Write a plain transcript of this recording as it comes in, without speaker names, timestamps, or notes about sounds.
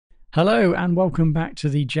Hello and welcome back to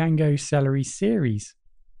the Django Celery series.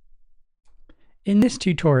 In this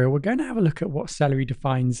tutorial, we're going to have a look at what Celery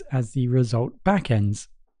defines as the result backends.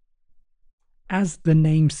 As the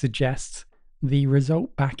name suggests, the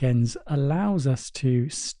result backends allows us to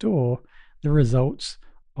store the results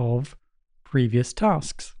of previous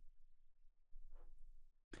tasks.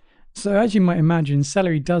 So as you might imagine,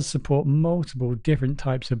 Celery does support multiple different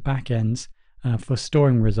types of backends for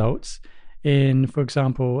storing results. In, for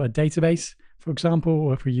example, a database, for example,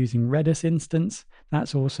 or if we're using Redis instance,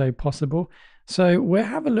 that's also possible. So we'll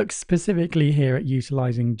have a look specifically here at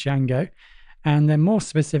utilizing Django, and then more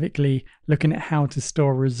specifically looking at how to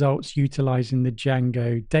store results utilizing the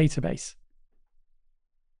Django database.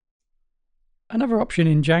 Another option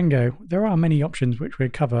in Django, there are many options which we'll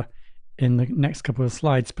cover in the next couple of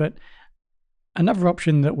slides, but another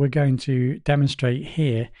option that we're going to demonstrate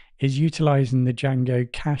here is utilizing the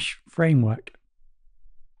Django Cache framework.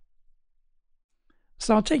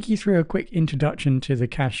 So I'll take you through a quick introduction to the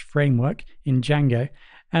Cache framework in Django,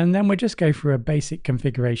 and then we'll just go through a basic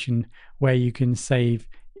configuration where you can save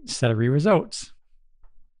Celery results.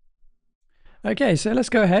 Okay, so let's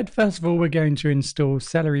go ahead. First of all, we're going to install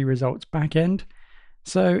Celery results backend.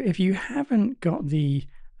 So if you haven't got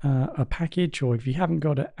a package, or if you haven't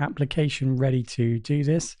got an application ready to do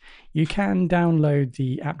this, you can download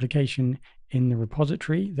the application in the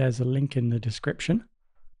repository. There's a link in the description.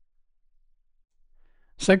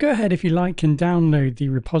 So go ahead, if you like, and download the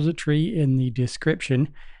repository in the description.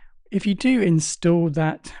 If you do install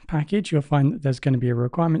that package, you'll find that there's going to be a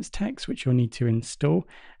requirements text which you'll need to install.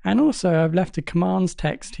 And also I've left a commands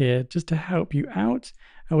text here just to help you out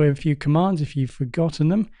with a few commands if you've forgotten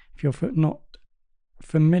them, if you're not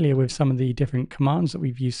familiar with some of the different commands that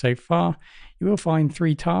we've used so far. You will find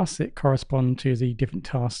 3 tasks that correspond to the different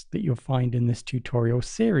tasks that you'll find in this tutorial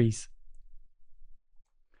series.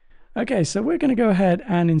 Okay, so we're going to go ahead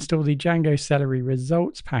and install the Django Celery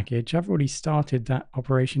results package. I've already started that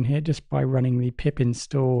operation here just by running the pip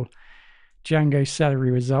install Django Celery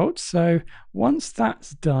results. So once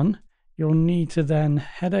that's done, you'll need to then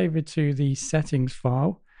head over to the settings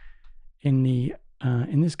file in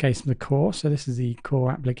this case, the core. So this is the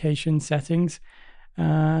core application settings,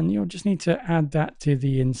 and you'll just need to add that to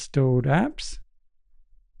the installed apps.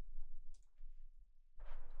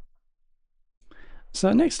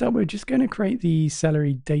 So next up, we're just going to create the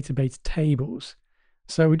Celery database tables.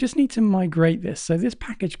 So we just need to migrate this. So this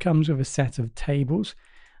package comes with a set of tables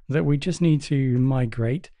that we just need to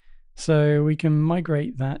migrate. So we can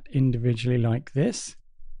migrate that individually like this.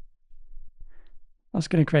 That's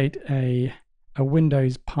going to create a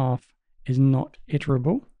Windows path is not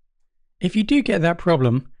iterable. If you do get that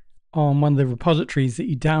problem on one of the repositories that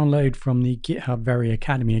you download from the GitHub Very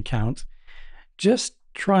Academy account, just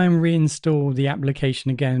try and reinstall the application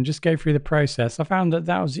again and just go through the process. I found that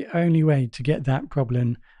that was the only way to get that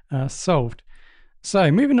problem solved. So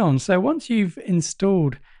moving on. So once you've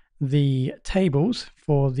installed the tables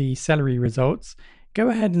for the Celery results, go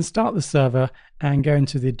ahead and start the server and go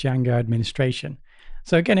into the Django administration.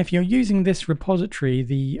 So again, if you're using this repository,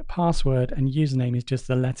 the password and username is just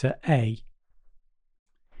the letter A.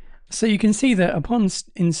 So you can see that upon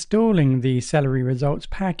installing the Celery results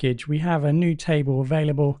package, we have a new table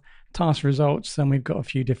available, task results, and we've got a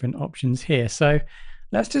few different options here. So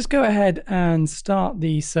let's just go ahead and start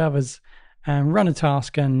the servers and run a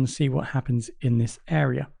task and see what happens in this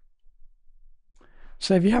area.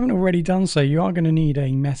 So if you haven't already done so, you are going to need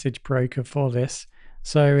a message broker for this.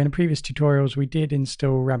 So in the previous tutorials, we did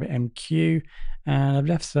install RabbitMQ, and I've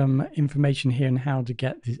left some information here on how to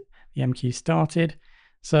get the MQ started.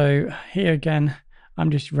 So here again, I'm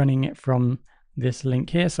just running it from this link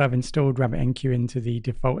here. So I've installed RabbitMQ into the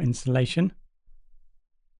default installation.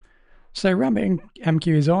 So RabbitMQ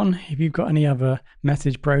is on. If you've got any other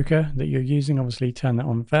message broker that you're using, obviously turn that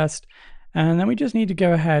on first. And then we just need to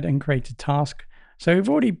go ahead and create a task. So we've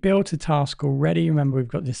already built a task already. Remember, we've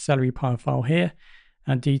got this Celery file here.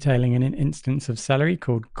 Detailing an instance of Celery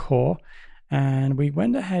called core, and we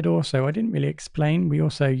went ahead also, I didn't really explain, we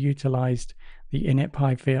also utilized the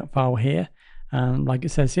init.py file here. Like it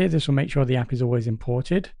says here, this will make sure the app is always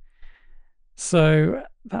imported. So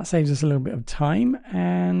that saves us a little bit of time.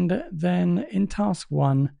 And then in task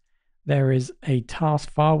 1, there is a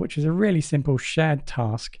task file, which is a really simple shared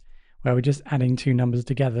task where we're just adding 2 numbers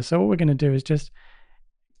together. So what we're going to do is just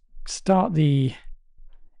start the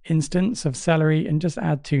instance of Celery and just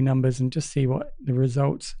add 2 numbers and just see what the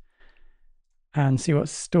results and see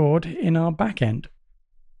what's stored in our backend.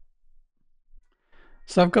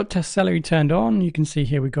 So I've got test Celery turned on. You can see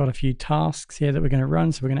here we've got a few tasks here that we're going to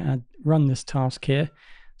run. So we're going to run this task here.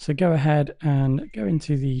 So go ahead and go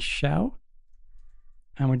into the shell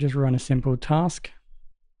and we'll just run a simple task.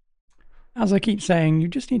 As I keep saying, you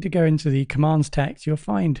just need to go into the commands text. You'll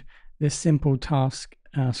find this simple task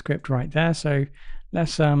script right there. So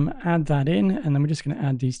let's add that in, and then we're just going to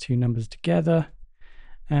add these two numbers together.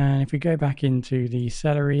 And if we go back into the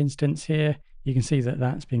Celery instance here, you can see that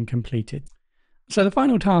that's been completed. So the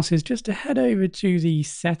final task is just to head over to the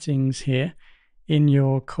settings here in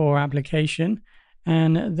your core application,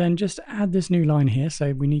 and then just add this new line here.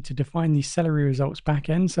 So we need to define the Celery results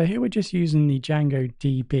backend. So here we're just using the Django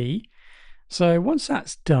DB. So once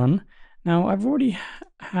that's done, now I've already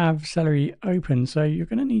have Celery open, so you're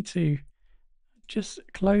going to need to just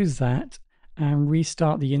close that and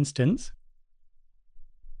restart the instance.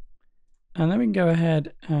 And then we can go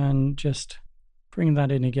ahead and just bring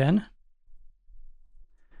that in again.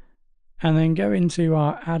 And then go into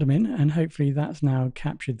our admin, and hopefully that's now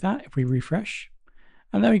captured that if we refresh.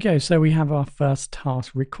 And there we go. So we have our first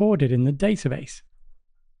task recorded in the database.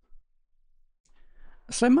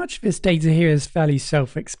 So much of this data here is fairly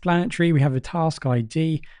self-explanatory. We have a task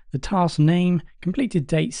ID, the task name, completed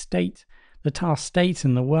date state, the task state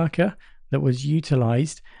and the worker that was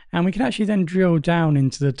utilized. And we can actually then drill down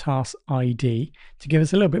into the task ID to give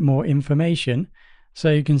us a little bit more information. So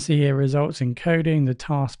you can see here results encoding, the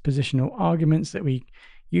task positional arguments that we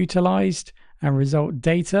utilized, and result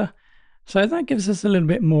data. So that gives us a little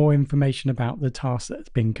bit more information about the task that's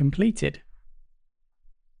been completed.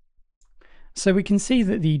 So we can see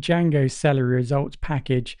that the Django Celery results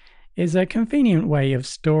package is a convenient way of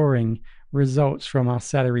storing results from our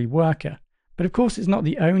Celery worker. But of course, it's not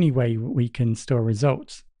the only way we can store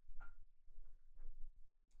results.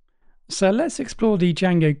 So let's explore the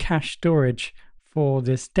Django Cache storage for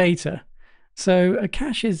this data. So a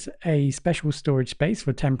cache is a special storage space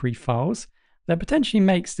for temporary files that potentially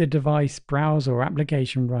makes the device browse or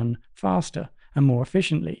application run faster and more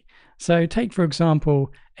efficiently. So take, for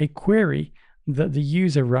example, a query that the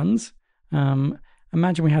user runs.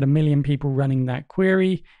 Imagine we had 1 million people running that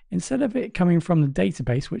query. Instead of it coming from the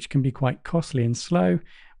database, which can be quite costly and slow,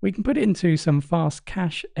 we can put it into some fast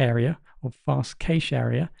cache area or fast cache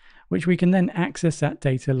area, which we can then access that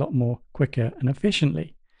data a lot more quicker and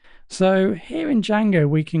efficiently. So here in Django,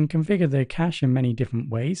 we can configure the cache in many different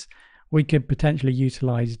ways. We could potentially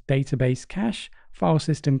utilize database cache, file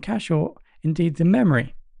system cache, or indeed the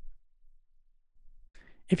memory.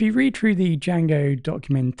 If you read through the Django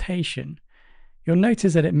documentation, you'll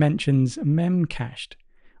notice that it mentions Memcached,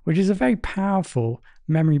 which is a very powerful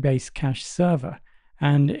memory-based cache server.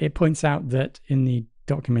 And it points out that in the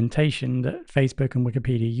documentation that Facebook and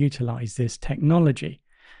Wikipedia utilize this technology.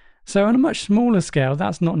 So on a much smaller scale,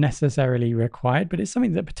 that's not necessarily required, but it's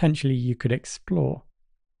something that potentially you could explore.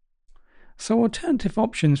 So alternative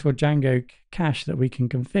options for Django Cache that we can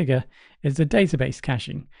configure is the database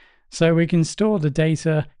caching. So we can store the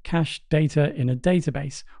data, cache data in a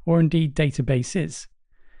database, or indeed databases.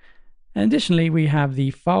 And additionally, we have the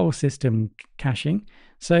file system caching.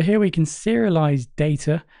 So here we can serialize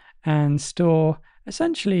data and store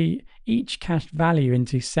essentially each cached value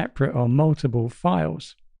into separate or multiple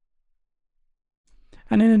files.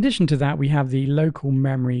 And in addition to that, we have the local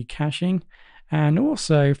memory caching, and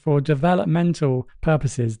also for developmental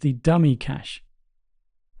purposes, the dummy cache.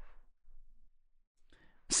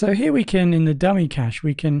 So here we can, in the dummy cache,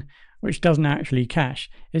 which doesn't actually cache,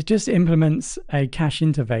 it just implements a cache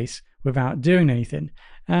interface without doing anything.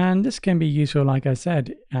 And this can be useful, like I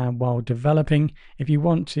said, while developing. If you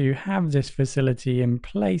want to have this facility in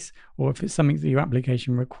place, or if it's something that your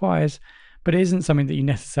application requires, but it isn't something that you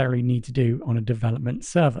necessarily need to do on a development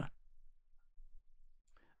server.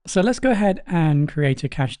 So let's go ahead and create a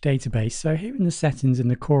cache database. So here in the settings in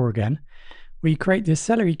the core again, we create this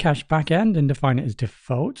Celery cache backend and define it as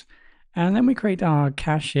default. And then we create our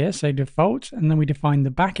cache here, so default, and then we define the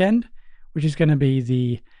backend, which is going to be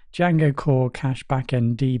the Django core cache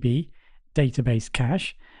backend DB database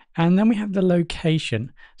cache. And then we have the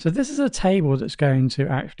location. So this is a table that's going to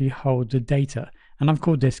actually hold the data. And I've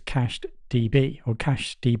called this cached DB or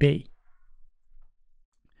cache DB.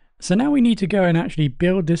 So now we need to go and actually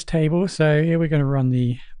build this table. So here we're going to run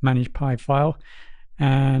the manage.py file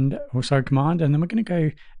and also command, and then we're going to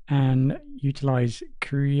go and utilize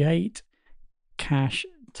create cache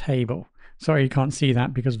table. Sorry, you can't see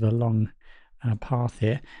that because of the long path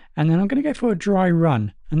here. And then I'm going to go for a dry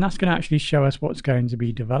run, and that's going to actually show us what's going to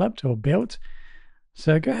be developed or built.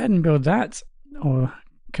 So go ahead and build that or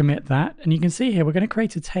commit that. And you can see here, we're going to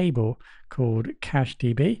create a table called cache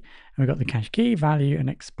DB, and we've got the cache key, value, and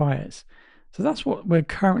expires. So that's what we're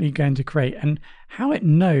currently going to create, and how it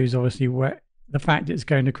knows obviously the fact it's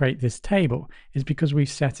going to create this table is because we've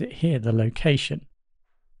set it here, the location.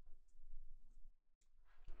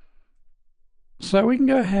 So we can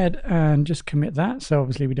go ahead and just commit that. So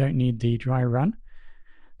obviously we don't need the dry run.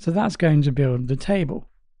 So that's going to build the table.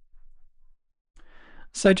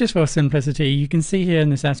 So just for simplicity, you can see here in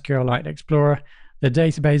this SQLite Explorer, the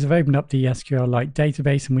database. I've opened up the SQLite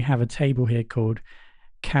database and we have a table here called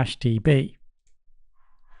CacheDB.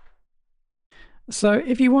 So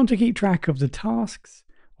if you want to keep track of the tasks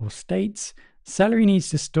or states, Celery needs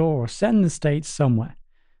to store or send the states somewhere.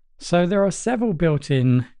 So there are several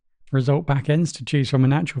built-in result backends to choose from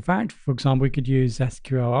in actual fact. For example, we could use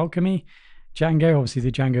SQLAlchemy, Django, obviously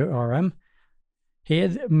the Django ORM.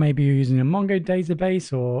 Here, maybe you're using a Mongo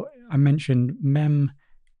database, or I mentioned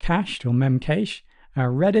Memcached or Memcached.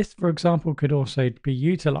 Redis, for example, could also be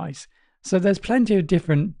utilized. So there's plenty of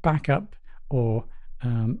different backup or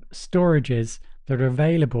storages that are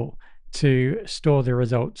available to store the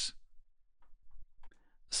results.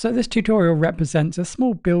 So this tutorial represents a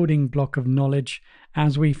small building block of knowledge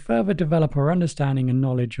as we further develop our understanding and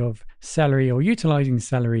knowledge of Celery or utilizing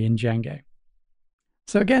Celery in Django.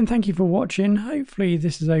 So again, thank you for watching. Hopefully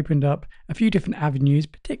this has opened up a few different avenues,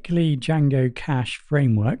 particularly Django Cache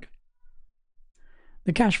framework.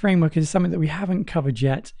 The cache framework is something that we haven't covered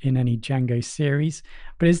yet in any Django series,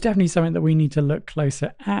 but it's definitely something that we need to look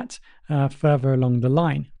closer at further along the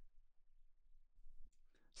line.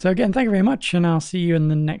 So again, thank you very much, and I'll see you in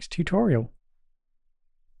the next tutorial.